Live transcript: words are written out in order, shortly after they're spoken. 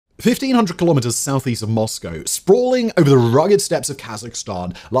1,500 kilometers southeast of Moscow, sprawling over the rugged steppes of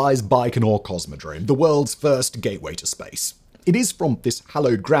Kazakhstan, lies Baikonur Cosmodrome, the world's first gateway to space. It is from this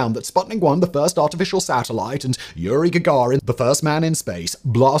hallowed ground that Sputnik 1, the first artificial satellite, and Yuri Gagarin, the first man in space,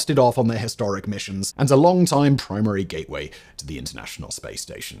 blasted off on their historic missions, and a long-time primary gateway to the International Space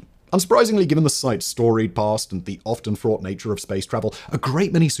Station. Unsurprisingly, given the site's storied past and the often fraught nature of space travel, a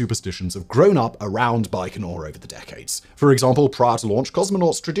great many superstitions have grown up around Baikonur over the decades. For example, prior to launch,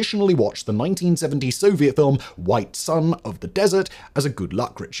 cosmonauts traditionally watched the 1970 Soviet film White Sun of the Desert as a good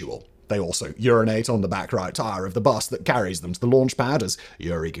luck ritual. They also urinate on the back right tyre of the bus that carries them to the launch pad, as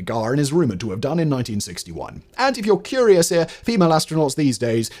Yuri Gagarin is rumoured to have done in 1961. And if you're curious here, female astronauts these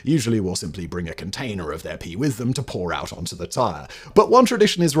days usually will simply bring a container of their pee with them to pour out onto the tyre. But one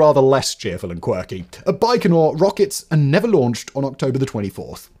tradition is rather less cheerful and quirky. At Baikonur, rockets are never launched on October the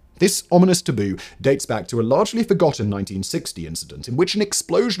 24th. This ominous taboo dates back to a largely forgotten 1960 incident in which an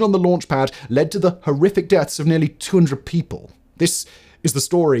explosion on the launch pad led to the horrific deaths of nearly 200 people. This is the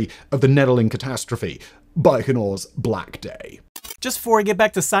story of the Nedelin Catastrophe, Baikonur's Black Day. Just before we get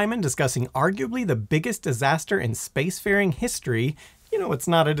back to Simon discussing arguably the biggest disaster in spacefaring history, you know what's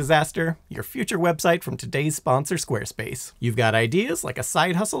not a disaster? Your future website from today's sponsor, Squarespace. You've got ideas like a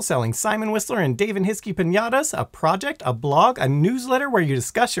side hustle selling Simon Whistler and Dave and Hiskey pinatas, a project, a blog, a newsletter where you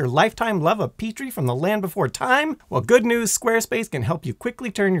discuss your lifetime love of Petrie from the land before time? Well, good news, Squarespace can help you quickly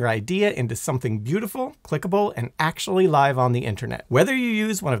turn your idea into something beautiful, clickable, and actually live on the internet. Whether you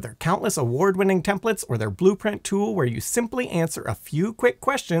use one of their countless award-winning templates or their blueprint tool where you simply answer a few quick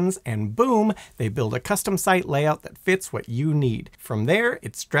questions and boom, they build a custom site layout that fits what you need. From there,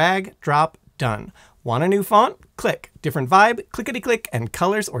 it's drag, drop, done. Want a new font? Click. Different vibe? Clickety-click, and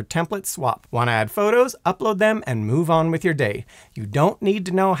colors or templates swap. Want to add photos? Upload them and move on with your day. You don't need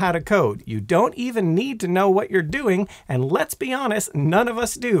to know how to code. You don't even need to know what you're doing, and let's be honest, none of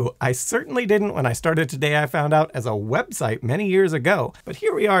us do. I certainly didn't when I started Today I Found Out as a website many years ago, but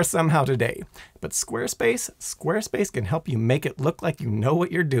here we are somehow today. But Squarespace can help you make it look like you know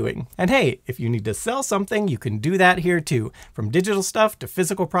what you're doing. And hey, if you need to sell something, you can do that here too. From digital stuff to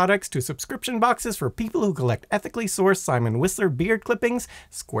physical products to subscription boxes for people who collect ethically sourced Simon Whistler beard clippings,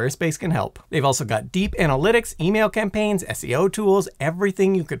 Squarespace can help. They've also got deep analytics, email campaigns, SEO tools,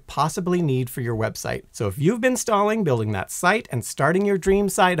 everything you could possibly need for your website. So if you've been stalling building that site and starting your dream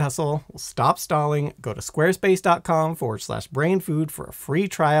side hustle, well, stop stalling, go to squarespace.com/brainfood for a free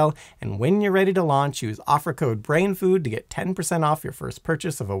trial, and when you're ready to launch, use offer code BRAINFOOD to get 10% off your first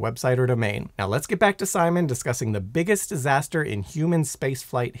purchase of a website or domain. Now let's get back to Simon discussing the biggest disaster in human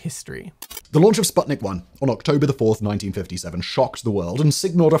spaceflight history. The launch of Sputnik 1 on October the 4th, 1957 shocked the world and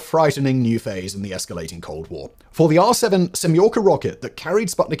signaled a frightening new phase in the escalating Cold War. For the R-7 Semyorka rocket that carried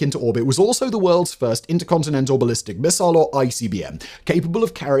Sputnik into orbit was also the world's first intercontinental ballistic missile, or ICBM, capable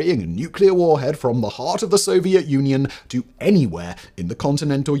of carrying a nuclear warhead from the heart of the Soviet Union to anywhere in the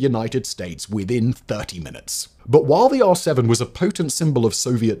continental United States within 30 minutes. But while the R-7 was a potent symbol of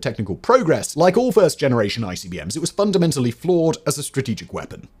Soviet technical progress, like all first-generation ICBMs, it was fundamentally flawed as a strategic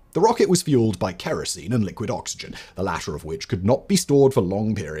weapon. The rocket was fueled by kerosene and liquid oxygen, the latter of which could not be stored for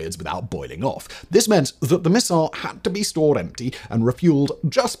long periods without boiling off. This meant that the missile had to be stored empty and refueled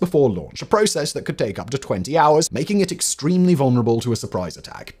just before launch, a process that could take up to 20 hours, making it extremely vulnerable to a surprise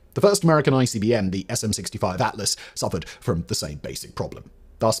attack. The first American ICBM, the SM-65 Atlas, suffered from the same basic problem.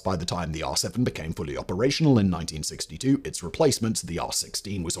 Thus, by the time the R-7 became fully operational in 1962, its replacement, the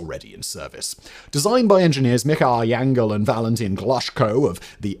R-16, was already in service. Designed by engineers Mikhail Yangel and Valentin Glashko of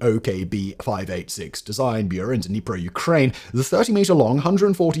the OKB-586 Design Bureau in Dnipro, Ukraine, the 30-meter-long,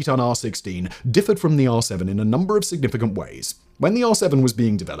 140-ton R-16 differed from the R-7 in a number of significant ways. When the R-7 was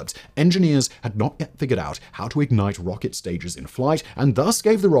being developed, engineers had not yet figured out how to ignite rocket stages in flight, and thus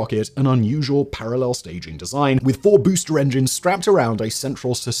gave the rocket an unusual parallel staging design, with 4 booster engines strapped around a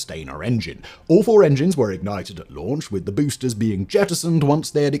central sustainer engine. All 4 engines were ignited at launch, with the boosters being jettisoned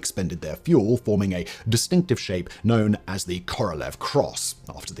once they had expended their fuel, forming a distinctive shape known as the Korolev Cross,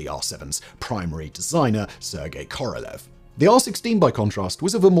 after the R-7's primary designer, Sergei Korolev. The R-16, by contrast,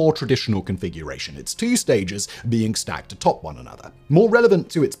 was of a more traditional configuration, its 2 stages being stacked atop one another. More relevant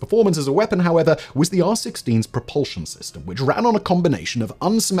to its performance as a weapon, however, was the R-16's propulsion system, which ran on a combination of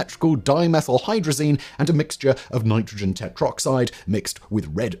unsymmetrical dimethylhydrazine and a mixture of nitrogen tetroxide mixed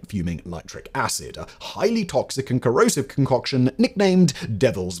with red fuming nitric acid, a highly toxic and corrosive concoction nicknamed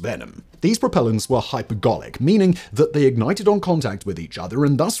Devil's Venom. These propellants were hypergolic, meaning that they ignited on contact with each other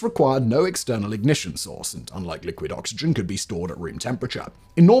and thus required no external ignition source, and unlike liquid oxygen, could could be stored at room temperature.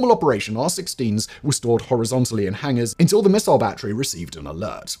 In normal operation, R-16s were stored horizontally in hangars until the missile battery received an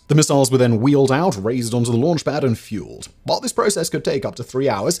alert. The missiles were then wheeled out, raised onto the launch pad, and fueled. While this process could take up to 3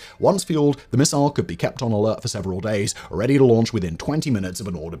 hours, once fueled, the missile could be kept on alert for several days, ready to launch within 20 minutes of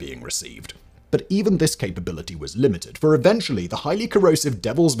an order being received. But even this capability was limited, for eventually the highly corrosive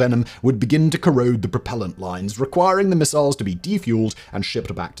Devil's Venom would begin to corrode the propellant lines, requiring the missiles to be defueled and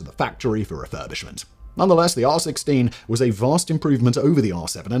shipped back to the factory for refurbishment. Nonetheless, the R-16 was a vast improvement over the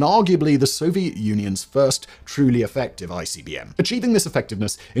R-7 and arguably the Soviet Union's first truly effective ICBM. Achieving this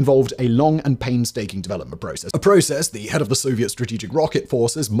effectiveness involved a long and painstaking development process, a process the head of the Soviet Strategic Rocket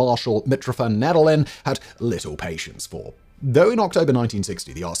Forces, Marshal Mitrofa Nedelin, had little patience for. Though in October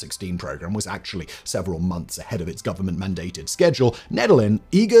 1960 the R-16 program was actually several months ahead of its government-mandated schedule, Nedelin,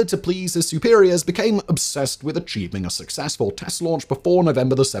 eager to please his superiors, became obsessed with achieving a successful test launch before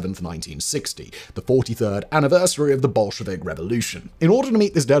November 7, 1960, the 43rd anniversary of the Bolshevik Revolution. In order to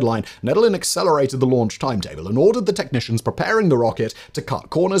meet this deadline, Nedelin accelerated the launch timetable and ordered the technicians preparing the rocket to cut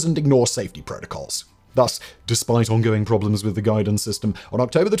corners and ignore safety protocols. Thus, despite ongoing problems with the guidance system, on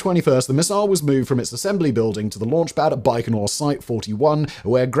October 21st, the missile was moved from its assembly building to the launch pad at Baikonur Site 41,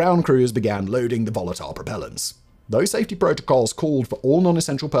 where ground crews began loading the volatile propellants. Though safety protocols called for all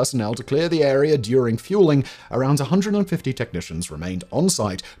non-essential personnel to clear the area during fueling, around 150 technicians remained on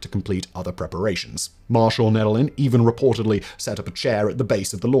site to complete other preparations. Marshal Nedelin even reportedly set up a chair at the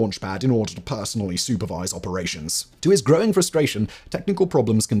base of the launch pad in order to personally supervise operations. To his growing frustration, technical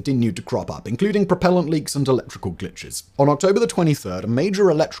problems continued to crop up, including propellant leaks and electrical glitches. On October 23rd, a major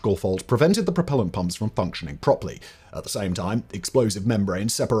electrical fault prevented the propellant pumps from functioning properly. At the same time, explosive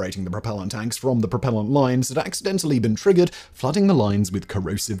membranes separating the propellant tanks from the propellant lines had accidentally been triggered, flooding the lines with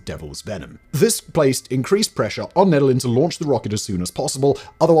corrosive Devil's Venom. This placed increased pressure on Nedelin to launch the rocket as soon as possible,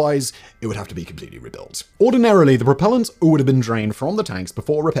 otherwise it would have to be completely rebuilt. Ordinarily, the propellant would have been drained from the tanks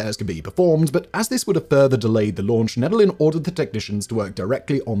before repairs could be performed, but as this would have further delayed the launch, Nedelin ordered the technicians to work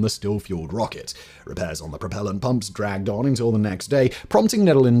directly on the still-fueled rocket. Repairs on the propellant pumps dragged on until the next day, prompting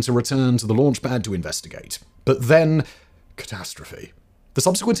Nedelin to return to the launch pad to investigate. But then, catastrophe. The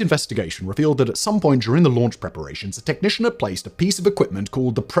subsequent investigation revealed that at some point during the launch preparations, a technician had placed a piece of equipment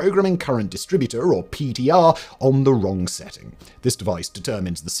called the Programming Current Distributor, or PTR, on the wrong setting. This device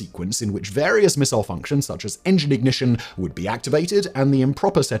determines the sequence in which various missile functions, such as engine ignition, would be activated, and the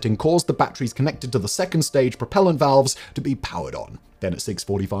improper setting caused the batteries connected to the second stage propellant valves to be powered on. Then at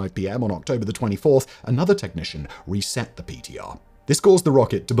 6:45 p.m. on October the 24th, another technician reset the PTR. This caused the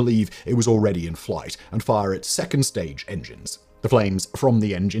rocket to believe it was already in flight and fire its second stage engines. The flames from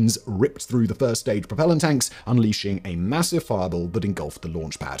the engines ripped through the first stage propellant tanks, unleashing a massive fireball that engulfed the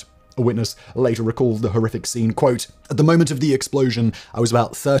launch pad. A witness later recalled the horrific scene, quote, "At the moment of the explosion, I was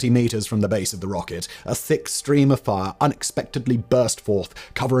about 30 meters from the base of the rocket. A thick stream of fire unexpectedly burst forth,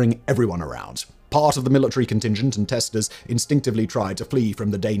 covering everyone around. Part of the military contingent and testers instinctively tried to flee from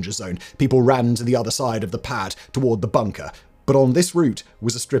the danger zone. People ran to the other side of the pad toward the bunker. But on this route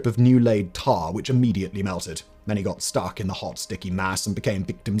was a strip of new-laid tar which immediately melted. Many got stuck in the hot, sticky mass and became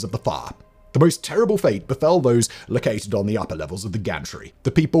victims of the fire. The most terrible fate befell those located on the upper levels of the gantry.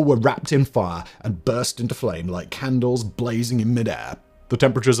 The people were wrapped in fire and burst into flame like candles blazing in midair. The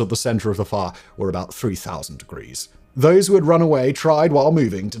temperatures at the center of the fire were about 3,000 degrees. Those who had run away tried while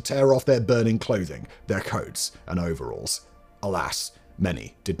moving to tear off their burning clothing, their coats and overalls. Alas,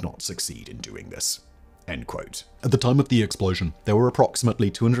 many did not succeed in doing this." End quote. At the time of the explosion, there were approximately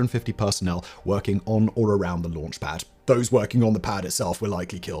 250 personnel working on or around the launch pad. Those working on the pad itself were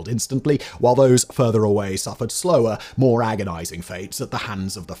likely killed instantly, while those further away suffered slower, more agonizing fates at the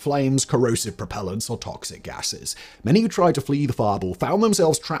hands of the flames, corrosive propellants, or toxic gases. Many who tried to flee the fireball found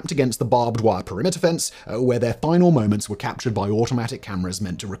themselves trapped against the barbed wire perimeter fence, where their final moments were captured by automatic cameras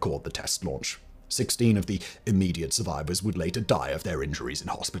meant to record the test launch. 16 of the immediate survivors would later die of their injuries in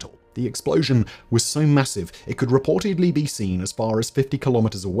hospital. The explosion was so massive, it could reportedly be seen as far as 50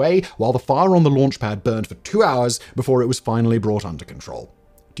 kilometers away, while the fire on the launch pad burned for 2 hours before it was finally brought under control.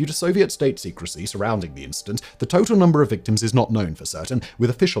 Due to Soviet state secrecy surrounding the incident, the total number of victims is not known for certain, with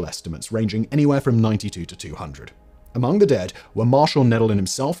official estimates ranging anywhere from 92 to 200. Among the dead were Marshal Nedelin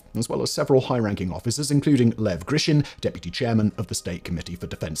himself, as well as several high-ranking officers, including Lev Grishin, deputy chairman of the State Committee for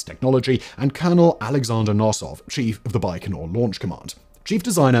Defense Technology, and Colonel Alexander Nosov, chief of the Baikonur Launch Command. Chief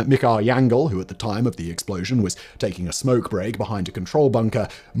designer Mikhail Yangel, who at the time of the explosion was taking a smoke break behind a control bunker,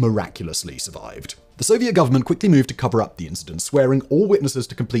 miraculously survived. The Soviet government quickly moved to cover up the incident, swearing all witnesses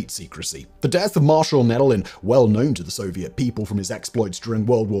to complete secrecy. The death of Marshal Nedelin, well known to the Soviet people from his exploits during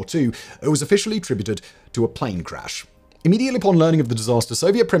World War II, was officially attributed to a plane crash. Immediately upon learning of the disaster,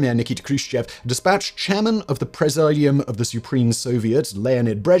 Soviet Premier Nikita Khrushchev dispatched chairman of the Presidium of the Supreme Soviet,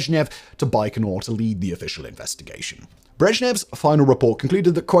 Leonid Brezhnev, to Baikonur to lead the official investigation. Brezhnev's final report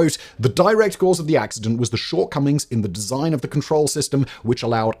concluded that, quote, the direct cause of the accident was the shortcomings in the design of the control system, which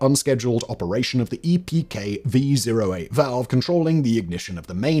allowed unscheduled operation of the EPK V08 valve controlling the ignition of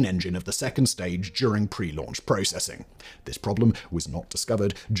the main engine of the second stage during pre-launch processing. This problem was not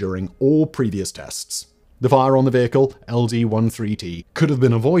discovered during all previous tests. The fire on the vehicle, LD-13T, could have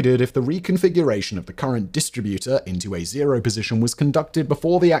been avoided if the reconfiguration of the current distributor into a zero position was conducted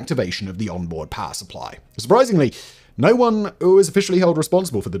before the activation of the onboard power supply. Surprisingly, no one was officially held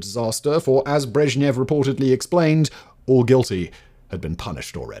responsible for the disaster, for as Brezhnev reportedly explained, all guilty had been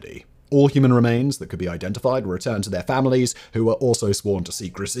punished already. All human remains that could be identified were returned to their families, who were also sworn to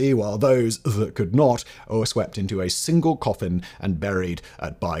secrecy, while those that could not were swept into a single coffin and buried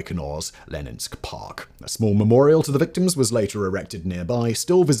at Baikonur's Leninsk Park. A small memorial to the victims was later erected nearby,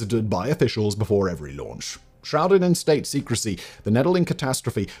 still visited by officials before every launch. Shrouded in state secrecy, the Nedelin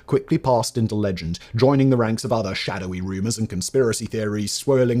Catastrophe quickly passed into legend, joining the ranks of other shadowy rumors and conspiracy theories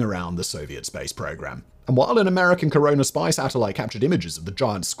swirling around the Soviet space program. And while an American Corona spy satellite captured images of the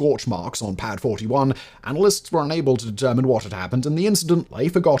giant scorch marks on Pad 41, analysts were unable to determine what had happened, and the incident lay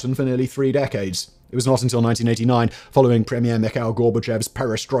forgotten for nearly 3 decades. It was not until 1989, following Premier Mikhail Gorbachev's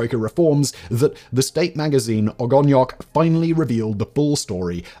perestroika reforms, that the state magazine Ogonyok finally revealed the full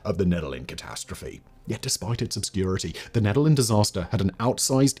story of the Nedelin Catastrophe. Yet despite its obscurity, the Nedelin disaster had an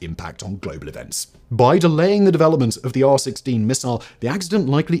outsized impact on global events. By delaying the development of the R-16 missile, the accident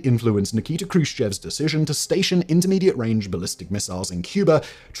likely influenced Nikita Khrushchev's decision to station intermediate-range ballistic missiles in Cuba,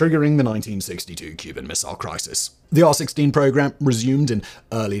 triggering the 1962 Cuban Missile Crisis. The R-16 program resumed in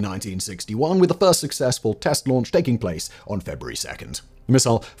early 1961, with the first successful test launch taking place on February 2nd. The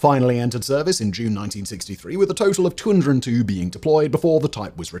missile finally entered service in June 1963, with a total of 202 being deployed before the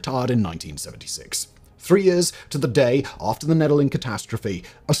type was retired in 1976. 3 years to the day after the Nedelin Catastrophe,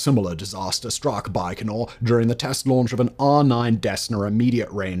 a similar disaster struck Baikonur during the test launch of an R-9 Desna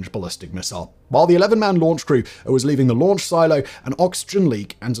immediate-range ballistic missile. While the 11-man launch crew was leaving the launch silo, an oxygen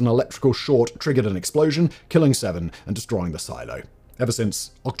leak and an electrical short triggered an explosion, killing 7 and destroying the silo. Ever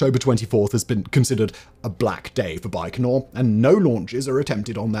since, October 24th has been considered a black day for Baikonur, and no launches are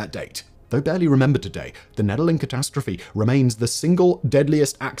attempted on that date. Though barely remembered today, the Nedelin Catastrophe remains the single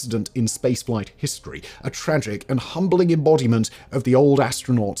deadliest accident in spaceflight history, a tragic and humbling embodiment of the old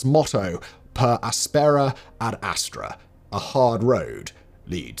astronaut's motto, per aspera ad astra, a hard road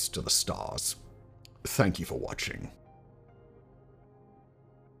leads to the stars. Thank you for watching.